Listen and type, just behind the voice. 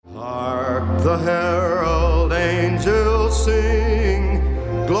The herald angels sing,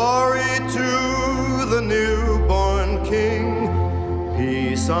 glory to the newborn King.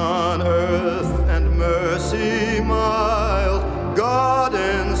 Peace on earth and mercy mild, God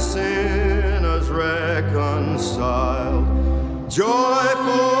and sinners reconciled. Joyful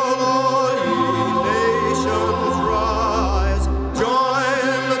all ye nations rise,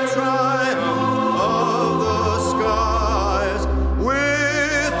 join the triumph of the skies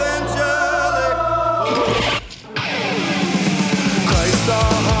with angelic hosts. Christ the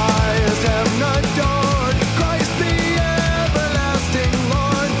highest heaven adored, Christ the everlasting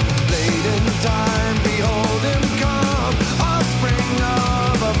Lord. Late in time, behold him come, offspring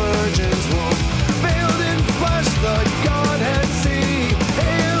of a virgin's womb. Veiled in flesh, the Godhead see.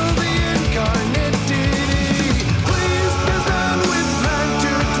 Hail the incarnate deity. Pleased is man with man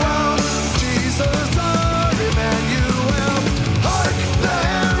to dwell. Jesus our Emmanuel. Hark, the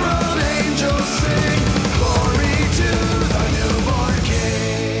herald angels sing. Glory to the newborn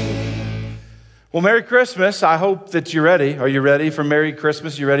King. Well, Merry Christmas. I hope that you're ready. Are you ready for Merry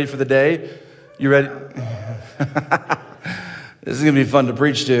Christmas? You ready for the day? You ready? This is going to be fun to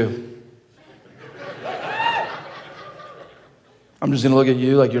preach to. I'm just going to look at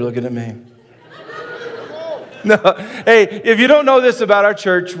you like you're looking at me. No, hey, if you don't know this about our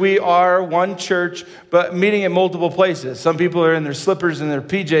church, we are one church, but meeting at multiple places. Some people are in their slippers and their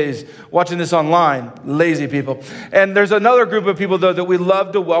PJs watching this online, lazy people. And there's another group of people, though, that we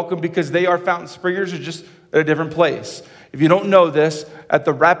love to welcome because they are Fountain Springers, or just at a different place. If you don't know this, at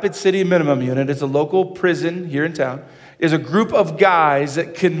the Rapid City Minimum Unit, it's a local prison here in town, is a group of guys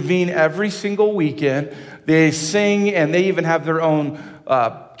that convene every single weekend. They sing, and they even have their own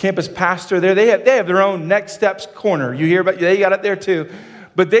campus pastor there. They have their own Next Steps corner. You hear about? They got it there too.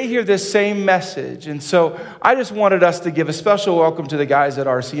 But they hear this same message. And so I just wanted us to give a special welcome to the guys at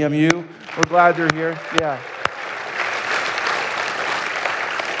RCMU. We're glad they're here. Yeah.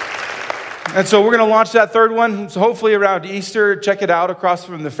 And so we're going to launch that third one. So hopefully around Easter, check it out across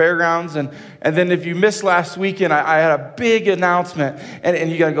from the fairgrounds. And then if you missed last weekend, I had a big announcement.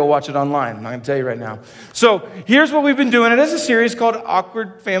 And you got to go watch it online. I'm going to tell you right now. So here's what we've been doing. It is a series called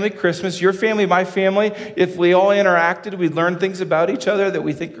Awkward Family Christmas. Your family, my family. If we all interacted, we'd learn things about each other that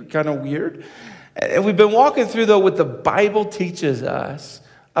we think are kind of weird. And we've been walking through, though, what the Bible teaches us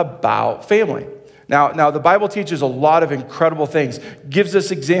about family. Now the Bible teaches a lot of incredible things. Gives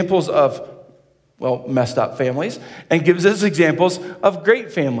us examples of messed up families, and gives us examples of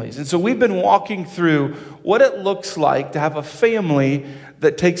great families. And so we've been walking through what it looks like to have a family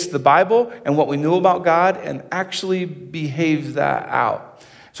that takes the Bible and what we knew about God and actually behaves that out.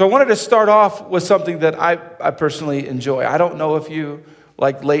 So I wanted to start off with something that I personally enjoy. I don't know if you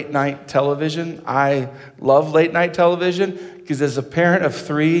like late night television. I love late night television because as a parent of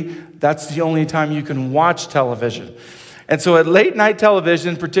 3, that's the only time you can watch television. And so at late night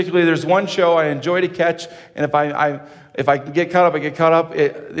television, particularly, there's one show I enjoy to catch, and if I can get caught up, I get caught up.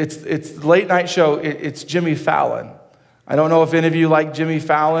 It's the late night show. It's Jimmy Fallon. I don't know if any of you like Jimmy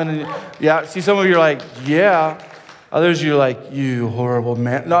Fallon. Yeah, see, some of you are like, yeah. Others of you are like, you horrible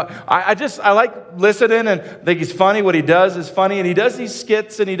man. No, I like listening and think he's funny. What he does is funny, and he does these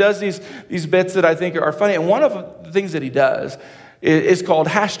skits and he does these bits that I think are funny. And one of the things that he does is called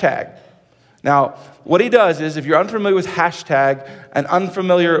hashtag. Now, what he does is, if you're unfamiliar with hashtag and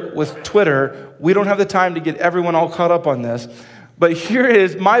unfamiliar with Twitter, we don't have the time to get everyone all caught up on this. But here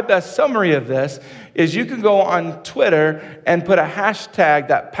is my best summary of this, is you can go on Twitter and put a hashtag,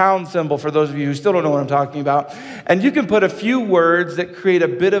 that pound symbol, for those of you who still don't know what I'm talking about, and you can put a few words that create a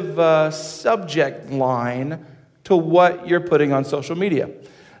bit of a subject line to what you're putting on social media.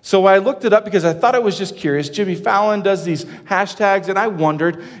 So I looked it up because I thought I was just curious. Jimmy Fallon does these hashtags, and I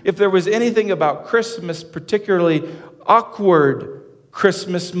wondered if there was anything about Christmas, particularly awkward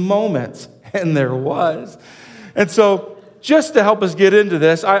Christmas moments. And there was. And so just to help us get into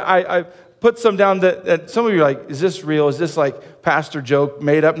this, I put some down that some of you are like, is this real? Is this like pastor joke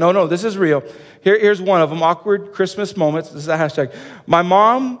made up? No, this is real. Here's one of them, awkward Christmas moments. This is a hashtag. My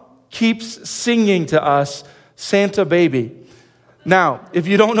mom keeps singing to us, Santa Baby. Now, if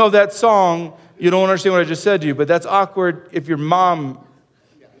you don't know that song, you don't understand what I just said to you, but that's awkward if your mom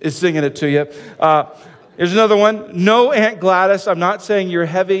is singing it to you. Here's another one. No, Aunt Gladys, I'm not saying you're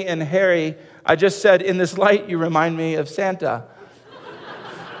heavy and hairy. I just said, in this light, you remind me of Santa.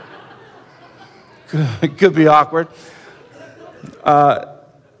 Could be awkward.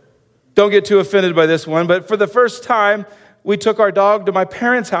 Don't get too offended by this one, but for the first time, we took our dog to my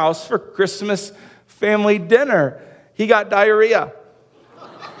parents' house for Christmas family dinner. He got diarrhea.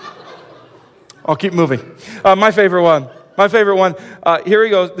 I'll keep moving. My favorite one. My favorite one. Here he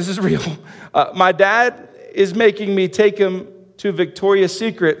goes. This is real. My dad is making me take him to Victoria's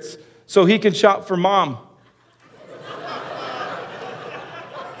Secrets so he can shop for mom.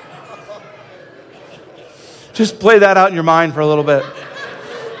 Just play that out in your mind for a little bit.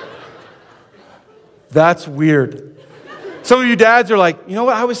 That's weird. Some of you dads are like, you know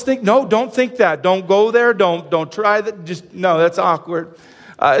what I was thinking? No, don't think that. Don't go there. Don't try that. Just, no, that's awkward.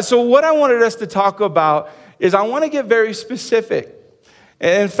 So what I wanted us to talk about is I want to get very specific.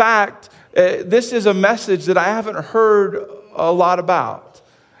 In fact, this is a message that I haven't heard a lot about.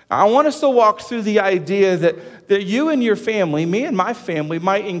 I want us to walk through the idea that you and your family, me and my family,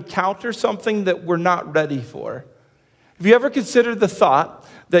 might encounter something that we're not ready for. Have you ever considered the thought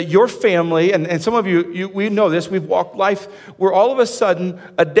that your family, and some of you, we know this, we've walked life where all of a sudden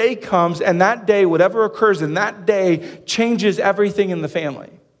a day comes and that day, whatever occurs in that day, changes everything in the family.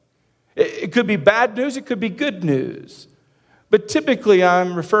 It could be bad news, it could be good news. But typically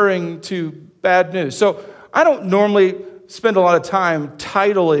I'm referring to bad news. So I don't normally spend a lot of time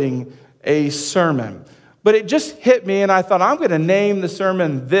titling a sermon. But it just hit me, and I thought, I'm going to name the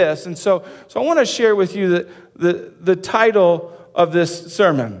sermon this. And so I want to share with you the title of this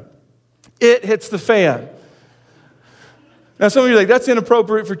sermon. It Hits the Fan. Now, some of you are like, that's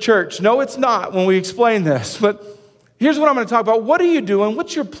inappropriate for church. No, it's not when we explain this. But here's what I'm going to talk about. What are you doing?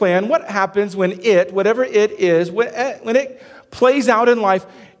 What's your plan? What happens when whatever it is, when it plays out in life?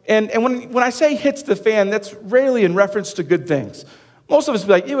 And when I say hits the fan, that's rarely in reference to good things. Most of us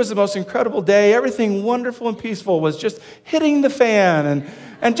be like, it was the most incredible day. Everything wonderful and peaceful was just hitting the fan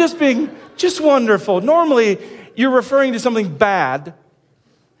and just being just wonderful. Normally, you're referring to something bad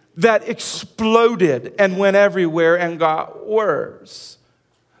that exploded and went everywhere and got worse.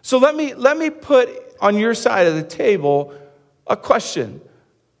 So let me put on your side of the table a question.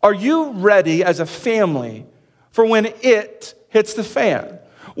 Are you ready as a family for when it hits the fan?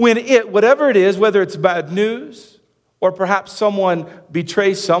 When whatever it is, whether it's bad news, or perhaps someone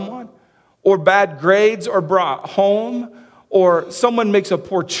betrays someone, or bad grades are brought home, or someone makes a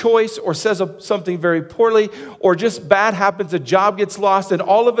poor choice or says something very poorly, or just bad happens, a job gets lost, and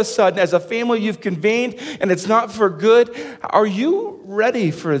all of a sudden, as a family, you've convened, and it's not for good. Are you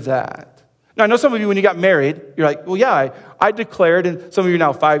ready for that? Now, I know some of you, when you got married, you're like, well, yeah, I declared, and some of you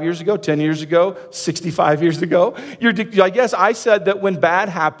now 5 years ago, 10 years ago, 65 years ago, I guess I said that when bad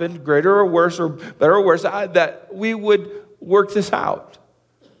happened, greater or worse, or better or worse, that we would work this out.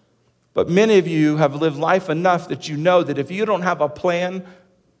 But many of you have lived life enough that you know that if you don't have a plan,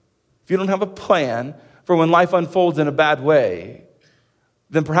 for when life unfolds in a bad way,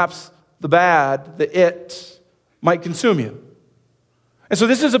 then perhaps it might consume you. And so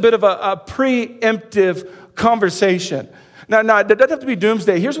this is a bit of a preemptive conversation. Now, it doesn't have to be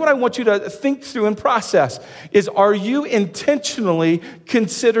doomsday. Here's what I want you to think through and process is, are you intentionally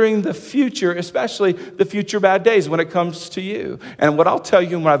considering the future, especially the future bad days when it comes to you? And what I'll tell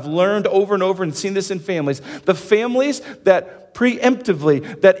you, and what I've learned over and over and seen this in families, the families that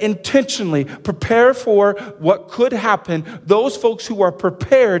preemptively, that intentionally prepare for what could happen, those folks who are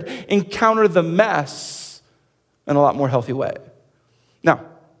prepared encounter the mess in a lot more healthy way. Now,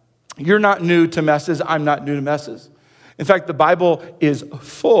 you're not new to messes. I'm not new to messes. In fact, the Bible is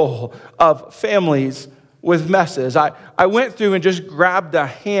full of families with messes. I went through and just grabbed a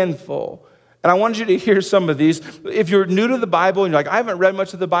handful. And I wanted you to hear some of these. If you're new to the Bible and you're like, I haven't read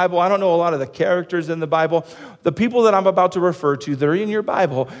much of the Bible, I don't know a lot of the characters in the Bible, the people that I'm about to refer to, they're in your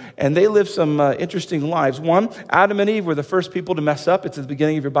Bible, and they live some interesting lives. One, Adam and Eve were the first people to mess up. It's at the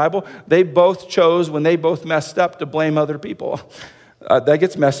beginning of your Bible. They both chose, when they both messed up, to blame other people. That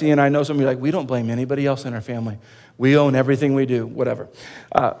gets messy, and I know some of you are like, we don't blame anybody else in our family. We own everything we do, whatever.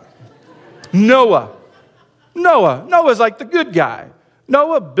 Noah's like the good guy.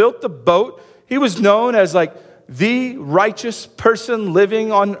 Noah built the boat. He was known as like the righteous person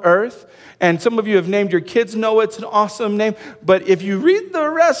living on earth. And some of you have named your kids Noah. It's an awesome name. But if you read the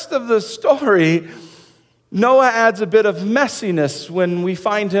rest of the story, Noah adds a bit of messiness when we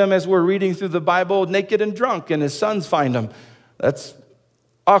find him, as we're reading through the Bible, naked and drunk, and his sons find him. That's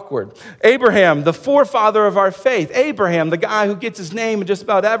awkward. Abraham, the forefather of our faith. Abraham, the guy who gets his name in just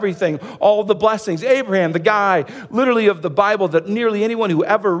about everything, all the blessings. Abraham, the guy literally of the Bible that nearly anyone who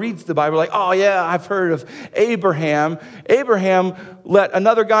ever reads the Bible, like, oh yeah, I've heard of Abraham. Abraham let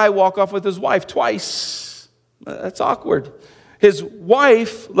another guy walk off with his wife twice. That's awkward. His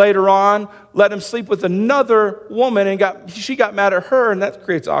wife later on let him sleep with another woman, and she got mad at her, and that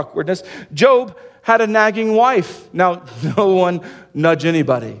creates awkwardness. Job had a nagging wife. Now, no one nudge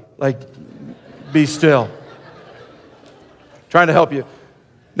anybody. Like, be still. Trying to help you.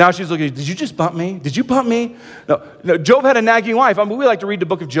 Now she's looking, did you just bump me? Did you bump me? No, Job had a nagging wife. I mean, we like to read the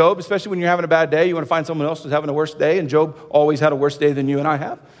book of Job, especially when you're having a bad day. You want to find someone else who's having a worse day, and Job always had a worse day than you and I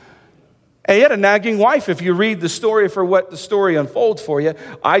have. And he had a nagging wife. If you read the story for what the story unfolds for you,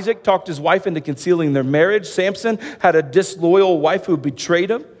 Isaac talked his wife into concealing their marriage. Samson had a disloyal wife who betrayed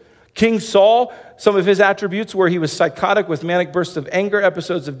him. King Saul, some of his attributes were he was psychotic with manic bursts of anger,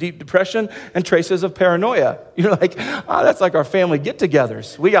 episodes of deep depression, and traces of paranoia. You're like, oh, that's like our family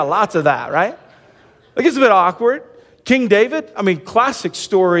get-togethers. We got lots of that, right? Like, it's a bit awkward. King David, classic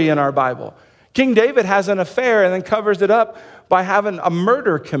story in our Bible. King David has an affair and then covers it up by having a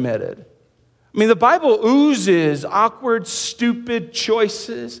murder committed. The Bible oozes awkward, stupid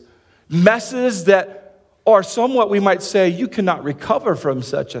choices, messes that are somewhat, we might say, you cannot recover from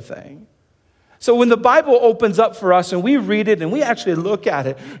such a thing. So when the Bible opens up for us and we read it and we actually look at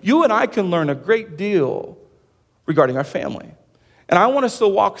it, you and I can learn a great deal regarding our family. And I want us to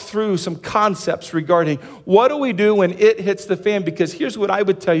walk through some concepts regarding what do we do when it hits the fan, because here's what I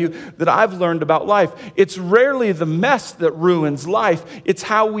would tell you that I've learned about life. It's rarely the mess that ruins life. It's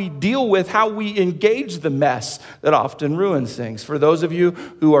how we deal with, how we engage the mess that often ruins things. For those of you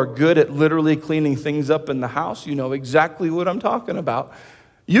who are good at literally cleaning things up in the house, you know exactly what I'm talking about.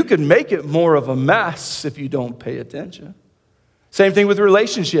 You can make it more of a mess if you don't pay attention. Same thing with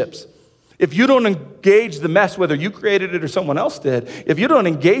relationships. If you don't engage the mess, whether you created it or someone else did, if you don't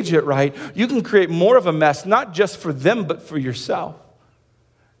engage it right, you can create more of a mess, not just for them, but for yourself.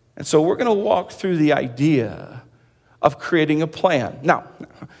 And so we're going to walk through the idea of creating a plan.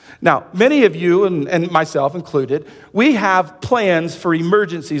 Now, many of you, and myself included, we have plans for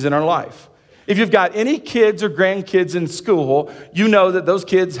emergencies in our life. If you've got any kids or grandkids in school, you know that those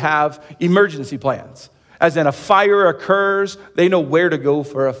kids have emergency plans. As in, a fire occurs, they know where to go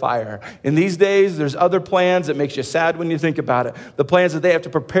for a fire. In these days, there's other plans that makes you sad when you think about it. The plans that they have to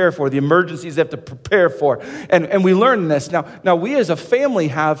prepare for, the emergencies they have to prepare for. And we learn this. Now we as a family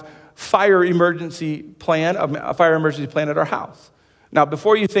have a fire emergency plan at our house. Now,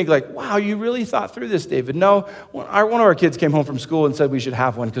 before you think like, wow, you really thought through this, David. No, one of our kids came home from school and said we should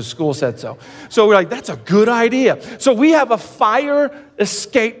have one because school said so. So we're like, that's a good idea. So we have a fire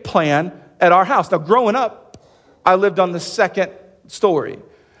escape plan at our house. Now, growing up, I lived on the second story.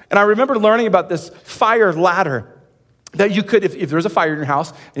 And I remember learning about this fire ladder that you could, if there was a fire in your house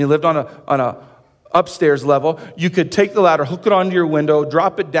and you lived on a upstairs level, you could take the ladder, hook it onto your window,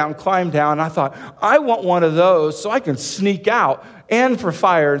 drop it down, climb down. And I thought, I want one of those so I can sneak out and for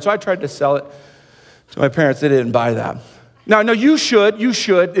fire. And so I tried to sell it to my parents. They didn't buy that. Now, no, you should.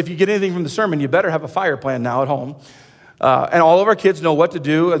 If you get anything from the sermon, you better have a fire plan now at home. And all of our kids know what to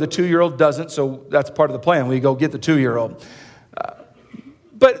do. The 2-year-old doesn't, so that's part of the plan. We go get the 2-year-old.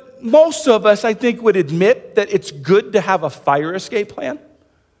 But most of us, I think, would admit that it's good to have a fire escape plan.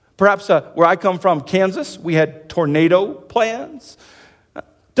 Perhaps where I come from, Kansas, we had tornado plans.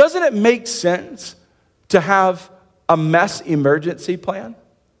 Doesn't it make sense to have a mess emergency plan?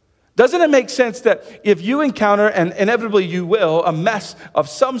 Doesn't it make sense that if you encounter, and inevitably you will, a mess of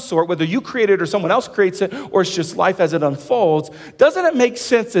some sort, whether you create it or someone else creates it, or it's just life as it unfolds, doesn't it make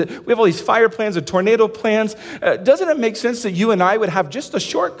sense that we have all these fire plans and tornado plans? Doesn't it make sense that you and I would have just a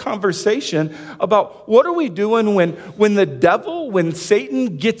short conversation about what are we doing when the devil, when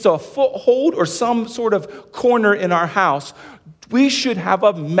Satan gets a foothold or some sort of corner in our house? We should have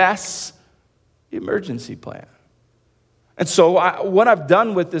a mess emergency plan. And so what I've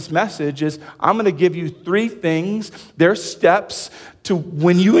done with this message is I'm going to give you 3 things. They're steps to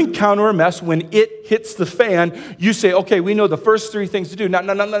when you encounter a mess, when it hits the fan, you say, okay, we know the first 3 things to do. Now,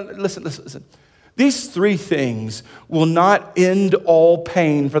 listen. These 3 things will not end all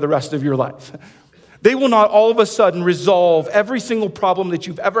pain for the rest of your life. They will not all of a sudden resolve every single problem that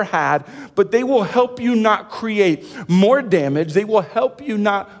you've ever had, but they will help you not create more damage. They will help you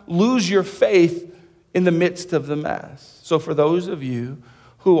not lose your faith in the midst of the mess. So for those of you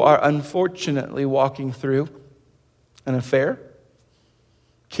who are unfortunately walking through an affair,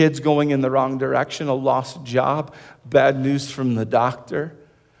 kids going in the wrong direction, a lost job, bad news from the doctor,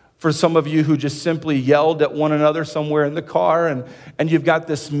 for some of you who just simply yelled at one another somewhere in the car and you've got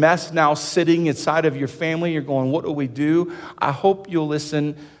this mess now sitting inside of your family, you're going, what do we do? I hope you'll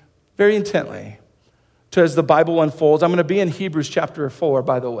listen very intently to as the Bible unfolds. I'm going to be in Hebrews chapter 4,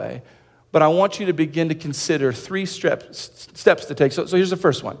 by the way. But I want you to begin to consider 3 steps to take. So here's the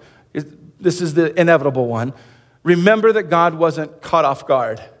first one. This is the inevitable one. Remember that God wasn't caught off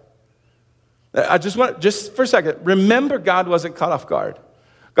guard. I just for a second, remember God wasn't caught off guard.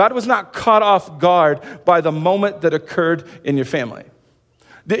 God was not caught off guard by the moment that occurred in your family.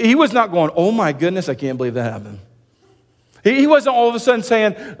 He was not going, oh my goodness, I can't believe that happened. He wasn't all of a sudden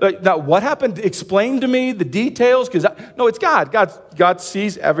saying, now what happened? Explain to me the details. No, it's God. God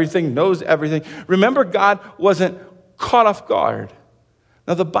sees everything, knows everything. Remember, God wasn't caught off guard.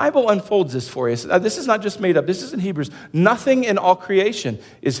 Now, the Bible unfolds this for you. This is not just made up. This is in Hebrews. Nothing in all creation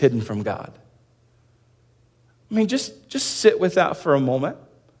is hidden from God. I mean, just sit with that for a moment.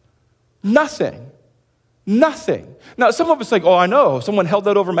 Nothing. Now, some of us think, oh, I know. Someone held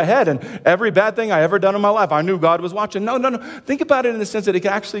that over my head, and every bad thing I ever done in my life, I knew God was watching. No. Think about it in the sense that it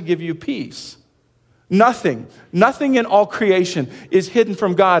can actually give you peace. Nothing in all creation is hidden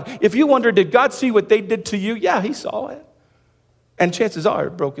from God. If you wonder, did God see what they did to you? Yeah, he saw it. And chances are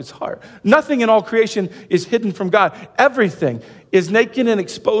it broke his heart. Nothing in all creation is hidden from God. Everything is naked and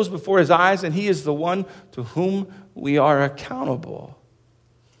exposed before his eyes, and he is the one to whom we are accountable.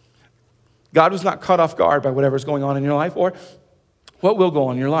 God was not caught off guard by whatever's going on in your life or what will go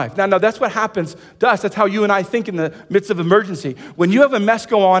on in your life. Now, that's what happens to us. That's how you and I think in the midst of emergency. When you have a mess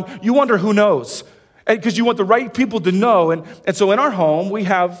go on, you wonder who knows. Because you want the right people to know. And so in our home, we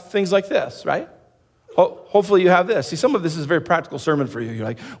have things like this, right? Hopefully you have this. See, some of this is a very practical sermon for you. You're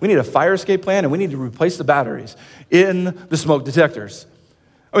like, we need a fire escape plan and we need to replace the batteries in the smoke detectors.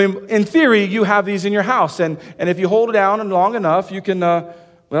 I mean, in theory, you have these in your house. And if you hold it down long enough, you can,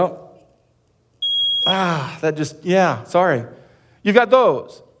 sorry. You've got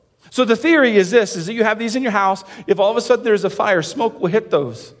those. So the theory is this, is that you have these in your house. If all of a sudden there's a fire, smoke will hit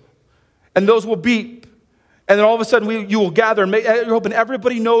those. And those will beep. And then all of a sudden you will gather and you're hoping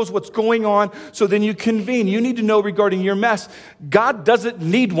everybody knows what's going on. So then you convene. You need to know regarding your mess. God doesn't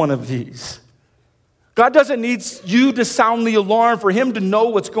need one of these. God doesn't need you to sound the alarm for him to know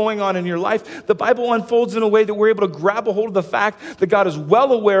what's going on in your life. The Bible unfolds in a way that we're able to grab a hold of the fact that God is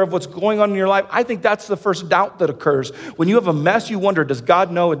well aware of what's going on in your life. I think that's the first doubt that occurs. When you have a mess, you wonder, does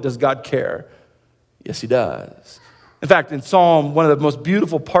God know and does God care? Yes, he does. In fact, in Psalm, one of the most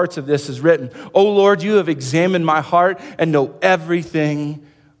beautiful parts of this is written, "O Lord, you have examined my heart and know everything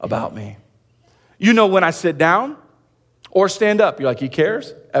about me. You know when I sit down or stand up." You're like, he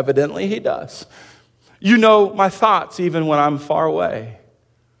cares? Evidently, he does. You know my thoughts even when I'm far away.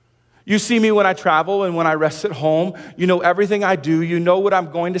 You see me when I travel and when I rest at home. You know everything I do. You know what I'm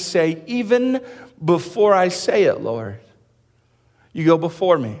going to say even before I say it, Lord. You go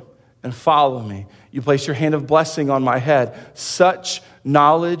before me and follow me. You place your hand of blessing on my head. Such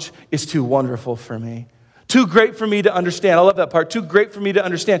knowledge is too wonderful for me. Too great for me to understand. I love that part. Too great for me to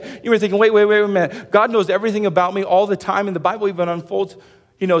understand. You were thinking, wait a minute. God knows everything about me all the time, and the Bible even unfolds.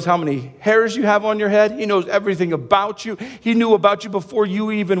 He knows how many hairs you have on your head. He knows everything about you. He knew about you before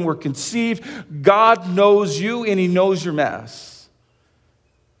you even were conceived. God knows you, and he knows your mess.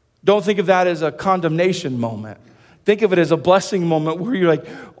 Don't think of that as a condemnation moment. Think of it as a blessing moment where you're like,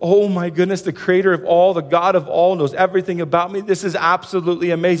 oh my goodness, the creator of all, the God of all knows everything about me. This is absolutely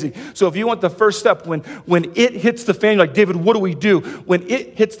amazing. So if you want the first step, when it hits the fan, you're like, David, what do we do? When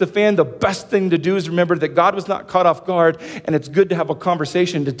it hits the fan, the best thing to do is remember that God was not caught off guard, and it's good to have a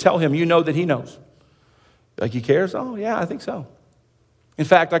conversation to tell him you know that he knows. Like he cares? Oh yeah, I think so. In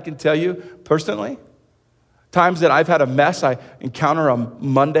fact, I can tell you personally, times that I've had a mess, I encounter a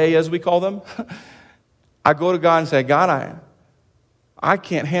Monday, as we call them. I go to God and say, God, I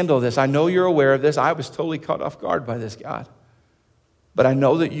can't handle this. I know you're aware of this. I was totally caught off guard by this, God. But I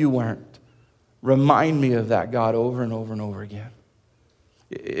know that you weren't. Remind me of that, God, over and over and over again.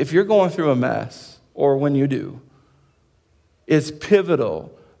 If you're going through a mess, or when you do, it's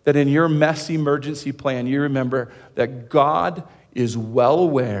pivotal that in your mess emergency plan, you remember that God is well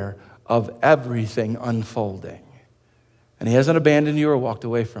aware of everything unfolding. And he hasn't abandoned you or walked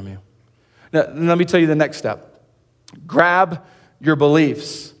away from you. Now, let me tell you the next step. Grab your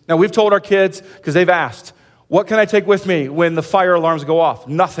beliefs. Now, we've told our kids, because they've asked, what can I take with me when the fire alarms go off?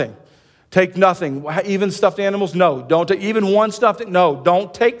 Nothing. Take nothing. Even stuffed animals? No. Don't take even one stuffed? No,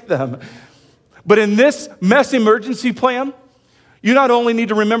 don't take them. But in this mess emergency plan, you not only need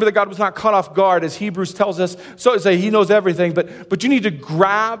to remember that God was not caught off guard, as Hebrews tells us, so to say he knows everything, but you need to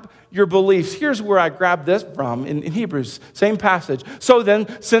grab your beliefs. Here's where I grabbed this from in Hebrews, same passage. So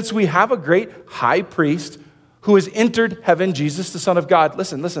then, since we have a great high priest who has entered heaven, Jesus, the Son of God,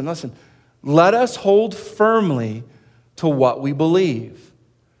 listen. Let us hold firmly to what we believe.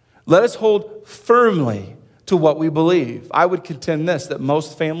 Let us hold firmly to what we believe. I would contend this, that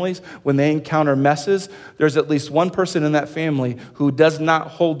most families, when they encounter messes, there's at least one person in that family who does not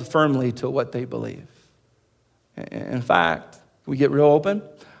hold firmly to what they believe. In fact, we get real open.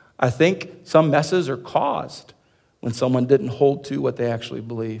 I think some messes are caused when someone didn't hold to what they actually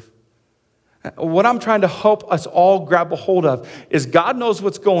believe. What I'm trying to help us all grab a hold of is God knows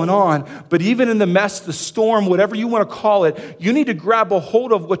what's going on, but even in the mess, the storm, whatever you want to call it, you need to grab a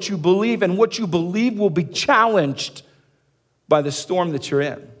hold of what you believe, and what you believe will be challenged by the storm that you're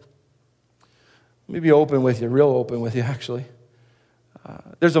in. Let me be open with you, real open with you, actually.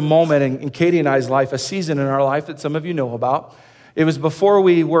 There's a moment in Katie and I's life, a season in our life that some of you know about. It was before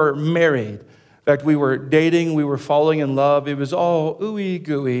we were married. In fact, we were dating, we were falling in love. It was all ooey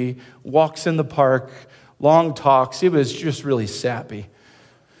gooey, walks in the park, long talks. It was just really sappy.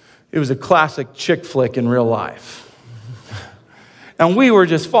 It was a classic chick flick in real life. And we were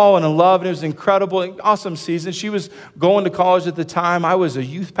just falling in love, and it was an incredible, awesome season. She was going to college at the time. I was a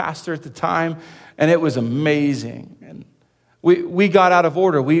youth pastor at the time, and it was amazing. And we got out of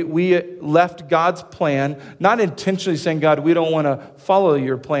order. We left God's plan, not intentionally saying, God, we don't want to follow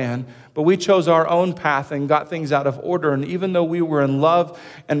your plan, but we chose our own path and got things out of order. And even though we were in love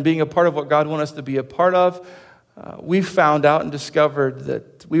and being a part of what God wanted us to be a part of, we found out and discovered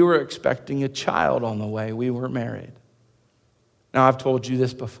that we were expecting a child on the way. We were married. Now, I've told you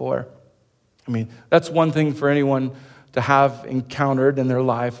this before. I mean, that's one thing for anyone to have encountered in their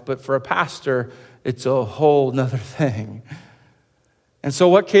life, but for a pastor, it's a whole nother thing. And so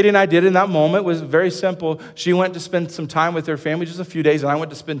what Katie and I did in that moment was very simple. She went to spend some time with her family, just a few days, and I went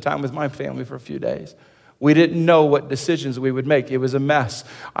to spend time with my family for a few days. We didn't know what decisions we would make. It was a mess.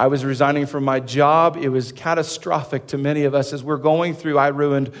 I was resigning from my job. It was catastrophic to many of us as we're going through. I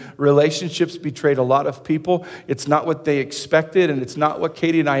ruined relationships, betrayed a lot of people. It's not what they expected, and it's not what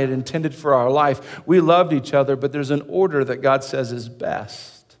Katie and I had intended for our life. We loved each other, but there's an order that God says is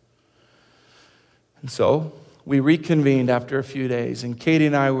best. And so we reconvened after a few days, and Katie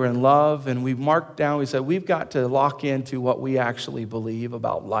and I were in love, and we marked down, we said, we've got to lock into what we actually believe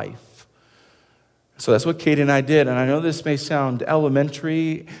about life. So that's what Katie and I did, and I know this may sound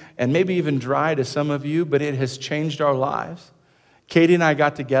elementary and maybe even dry to some of you, but it has changed our lives. Katie and I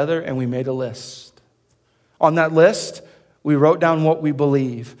got together, and we made a list. On that list, we wrote down what we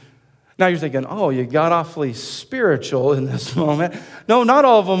believe. Now you're thinking, oh, you got awfully spiritual in this moment. No, not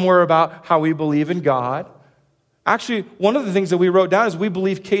all of them were about how we believe in God. Actually, one of the things that we wrote down is we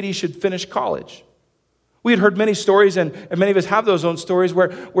believe Katie should finish college. We had heard many stories, and many of us have those own stories,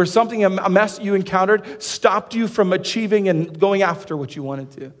 where something, a mess you encountered, stopped you from achieving and going after what you wanted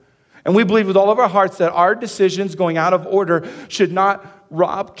to. And we believe with all of our hearts that our decisions going out of order should not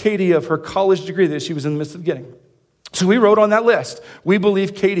rob Katie of her college degree that she was in the midst of getting. So we wrote on that list, we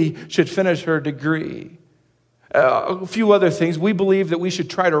believe Katie should finish her degree. A few other things. We believe that we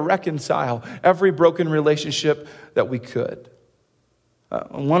should try to reconcile every broken relationship that we could.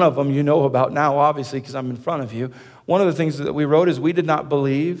 One of them you know about now, obviously, because I'm in front of you. One of the things that we wrote is we did not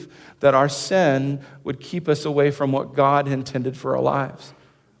believe that our sin would keep us away from what God intended for our lives.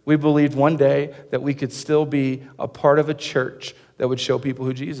 We believed one day that we could still be a part of a church that would show people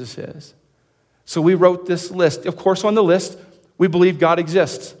who Jesus is. So we wrote this list. Of course, on the list, we believe God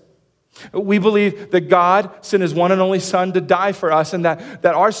exists. We believe that God sent his one and only son to die for us, and that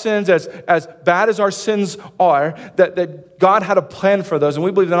our sins, as bad as our sins are, that God had a plan for those. And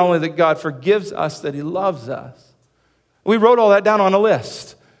we believe not only that God forgives us, that he loves us. We wrote all that down on a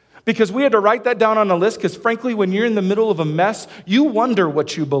list because we had to write that down on a list because, frankly, when you're in the middle of a mess, you wonder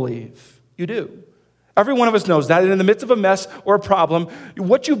what you believe. You do. Every one of us knows that. And in the midst of a mess or a problem,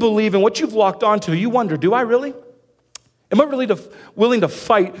 what you believe and what you've locked onto, you wonder, do I really? Am I really willing to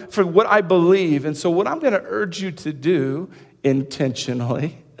fight for what I believe? And so what I'm going to urge you to do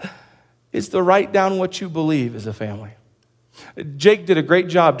intentionally is to write down what you believe as a family. Jake did a great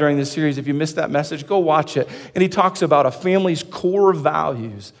job during this series. If you missed that message, go watch it. And he talks about a family's core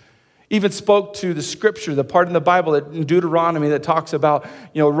values. Even spoke to the scripture, the part in the Bible in Deuteronomy that talks about,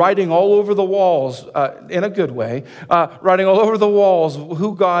 writing all over the walls, in a good way, writing all over the walls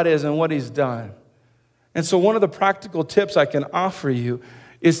who God is and what he's done. And so one of the practical tips I can offer you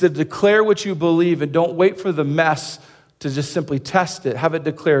is to declare what you believe and don't wait for the mess to just simply test it. Have it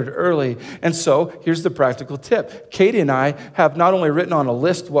declared early. And so here's the practical tip. Katie and I have not only written on a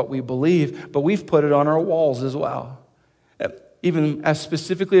list what we believe, but we've put it on our walls as well. Even as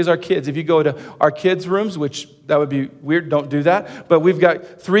specifically as our kids. If you go to our kids' rooms, which that would be weird, don't do that. But we've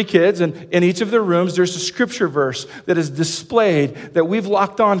got 3 kids, and in each of their rooms, there's a scripture verse that is displayed that we've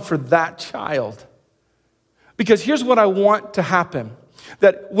locked on for that child. Because here's what I want to happen.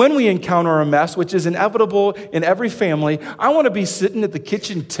 That when we encounter a mess, which is inevitable in every family, I want to be sitting at the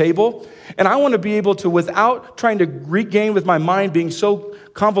kitchen table, and I want to be able to, without trying to regain with my mind being so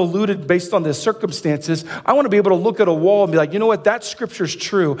convoluted based on the circumstances, I want to be able to look at a wall and be like, you know what, that scripture's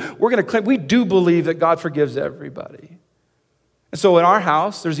true. We're going to claim, we do believe that God forgives everybody. And so in our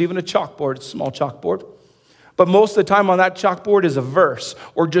house, there's even a chalkboard, a small chalkboard. But most of the time on that chalkboard is a verse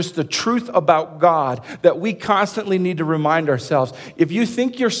or just the truth about God that we constantly need to remind ourselves. If you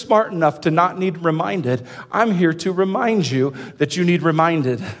think you're smart enough to not need reminded, I'm here to remind you that you need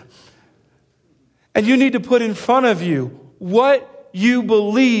reminded. And you need to put in front of you what you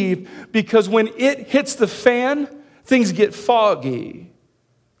believe, because when it hits the fan, things get foggy,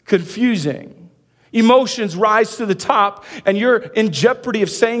 confusing. Emotions rise to the top, and you're in jeopardy of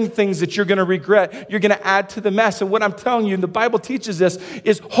saying things that you're going to regret. You're going to add to the mess. And what I'm telling you, and the Bible teaches this,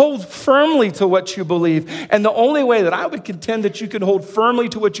 is hold firmly to what you believe. And the only way that I would contend that you can hold firmly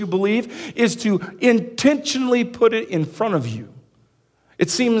to what you believe is to intentionally put it in front of you. It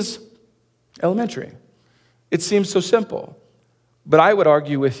seems elementary. It seems so simple. But I would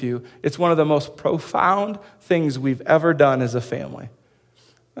argue with you, it's one of the most profound things we've ever done as a family.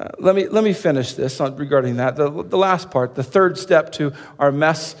 Let me finish this regarding that. The last part, the third step to our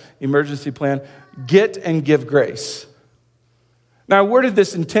mess emergency plan, get and give grace. Now, I worded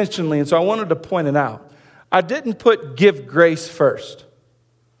this intentionally, and so I wanted to point it out. I didn't put give grace first.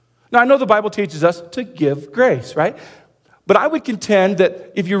 Now, I know the Bible teaches us to give grace, right? But I would contend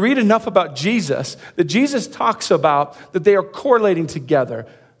that if you read enough about Jesus, that Jesus talks about that they are correlating together,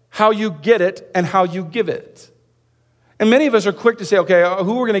 how you get it and how you give it. And many of us are quick to say, okay,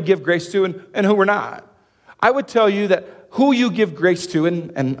 who we're going to give grace to and who we're not. I would tell you that who you give grace to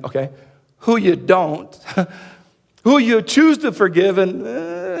and who you don't, who you choose to forgive and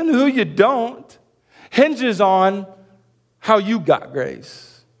who you don't, hinges on how you got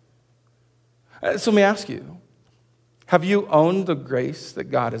grace. So let me ask you, have you owned the grace that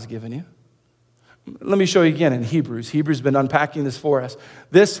God has given you? Let me show you again in Hebrews. Hebrews has been unpacking this for us.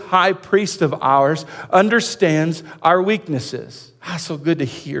 This high priest of ours understands our weaknesses. So good to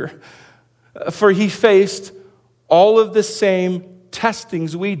hear. For he faced all of the same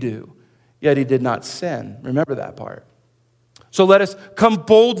testings we do, yet he did not sin. Remember that part. So let us come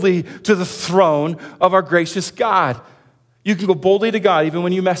boldly to the throne of our gracious God. You can go boldly to God even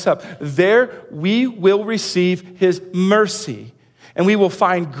when you mess up. There we will receive his mercy. And we will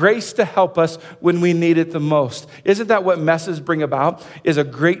find grace to help us when we need it the most. Isn't that what messes bring about? Is a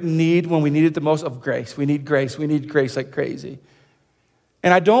great need when we need it the most of grace. We need grace. We need grace like crazy.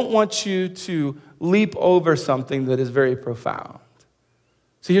 And I don't want you to leap over something that is very profound.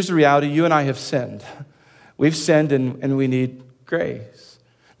 See, here's the reality. You and I have sinned. We've sinned and we need grace.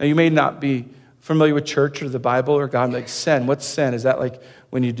 Now, you may not be familiar with church or the Bible or God. Like sin. What's sin? Is that like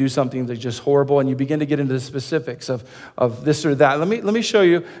when you do something that's just horrible and you begin to get into the specifics of this or that? Let me show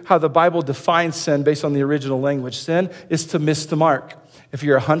you how the Bible defines sin based on the original language. Sin is to miss the mark. If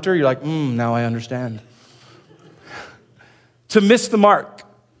you're a hunter, you're like, now I understand. To miss the mark.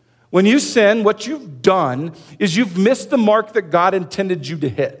 When you sin, what you've done is you've missed the mark that God intended you to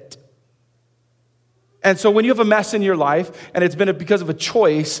hit. And so when you have a mess in your life, and it's been because of a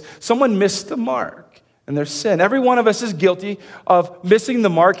choice, someone missed the mark, and there's sin. Every one of us is guilty of missing the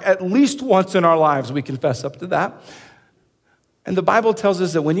mark at least once in our lives. We confess up to that. And the Bible tells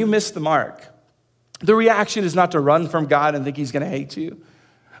us that when you miss the mark, the reaction is not to run from God and think he's going to hate you.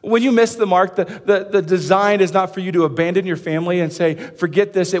 When you miss the mark, the design is not for you to abandon your family and say,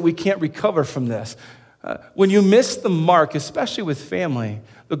 forget this, that we can't recover from this. When you miss the mark, especially with family,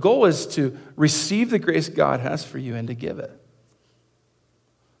 the goal is to receive the grace God has for you and to give it.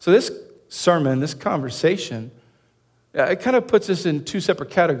 So this sermon, this conversation, it kind of puts us in two separate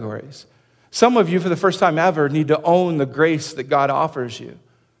categories. Some of you, for the first time ever, need to own the grace that God offers you.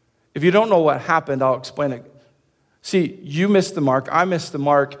 If you don't know what happened, I'll explain it. See, you missed the mark, I missed the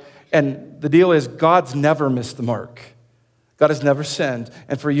mark, and the deal is God's never missed the mark. God has never sinned.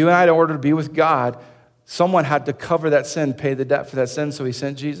 And for you and I, in order to be with God, someone had to cover that sin, pay the debt for that sin, so he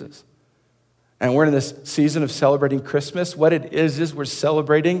sent Jesus. And we're in this season of celebrating Christmas. What it is we're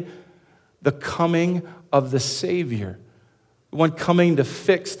celebrating the coming of the Savior, the one coming to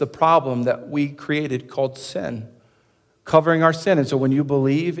fix the problem that we created called sin, covering our sin. And so when you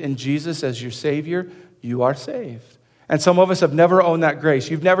believe in Jesus as your Savior, you are saved. And some of us have never owned that grace.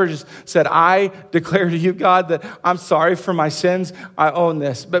 You've never just said, I declare to you, God, that I'm sorry for my sins. I own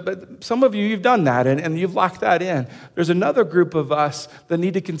this. But some of you, you've done that, and you've locked that in. There's another group of us that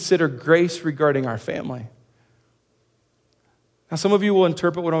need to consider grace regarding our family. Now, some of you will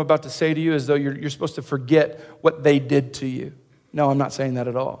interpret what I'm about to say to you as though you're supposed to forget what they did to you. No, I'm not saying that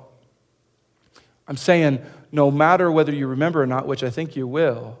at all. I'm saying no matter whether you remember or not, which I think you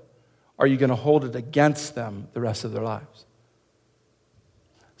will, are you going to hold it against them the rest of their lives?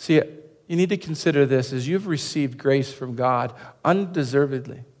 See, you need to consider this as you've received grace from God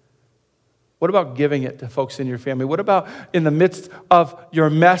undeservedly. What about giving it to folks in your family? What about in the midst of your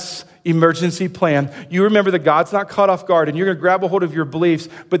mess emergency plan, you remember that God's not caught off guard and you're going to grab a hold of your beliefs,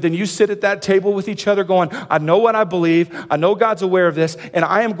 but then you sit at that table with each other going, I know what I believe, I know God's aware of this, and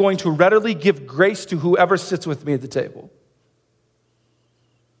I am going to readily give grace to whoever sits with me at the table.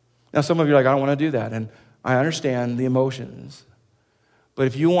 Now, some of you are like, I don't want to do that, and I understand the emotions. But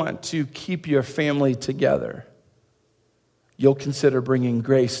if you want to keep your family together, you'll consider bringing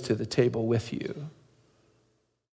grace to the table with you.